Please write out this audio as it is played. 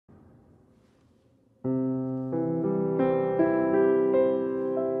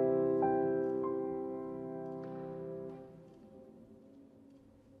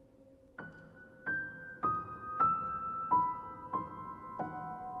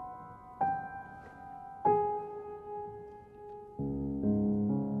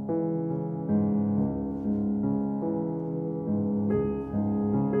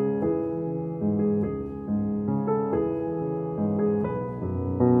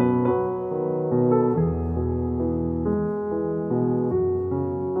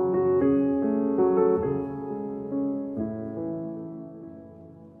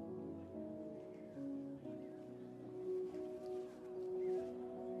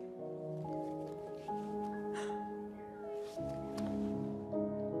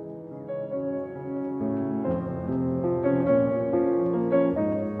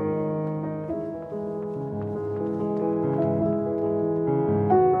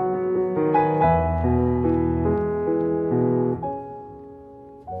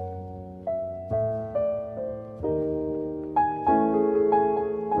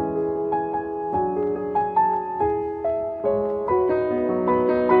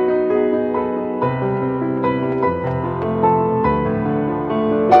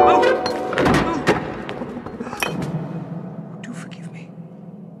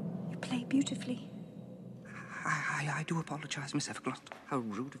How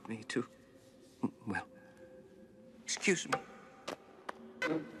rude of me to... Well, excuse me.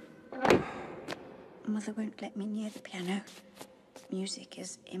 Mother won't let me near the piano. Music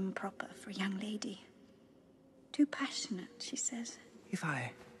is improper for a young lady. Too passionate, she says. If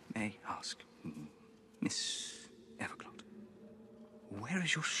I may ask, Miss Everclot, where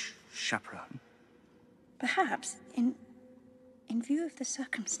is your chaperone? Perhaps, in view of the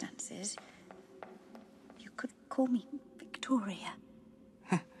circumstances, you could call me Victoria.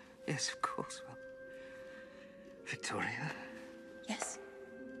 Yes, of course. Well, Victoria. Yes.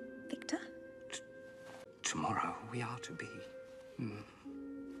 Victor? Tomorrow we are to be...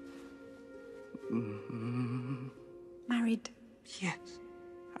 Married. Yes.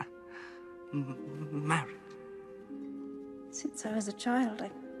 Married. Since I was a child,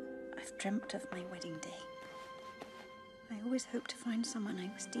 I've dreamt of my wedding day. I always hoped to find someone I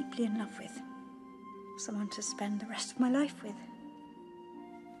was deeply in love with. Someone to spend the rest of my life with.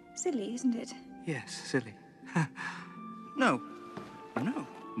 Silly, isn't it? Yes, silly. No. No,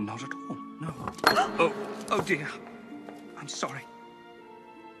 not at all. No. Oh dear. I'm sorry.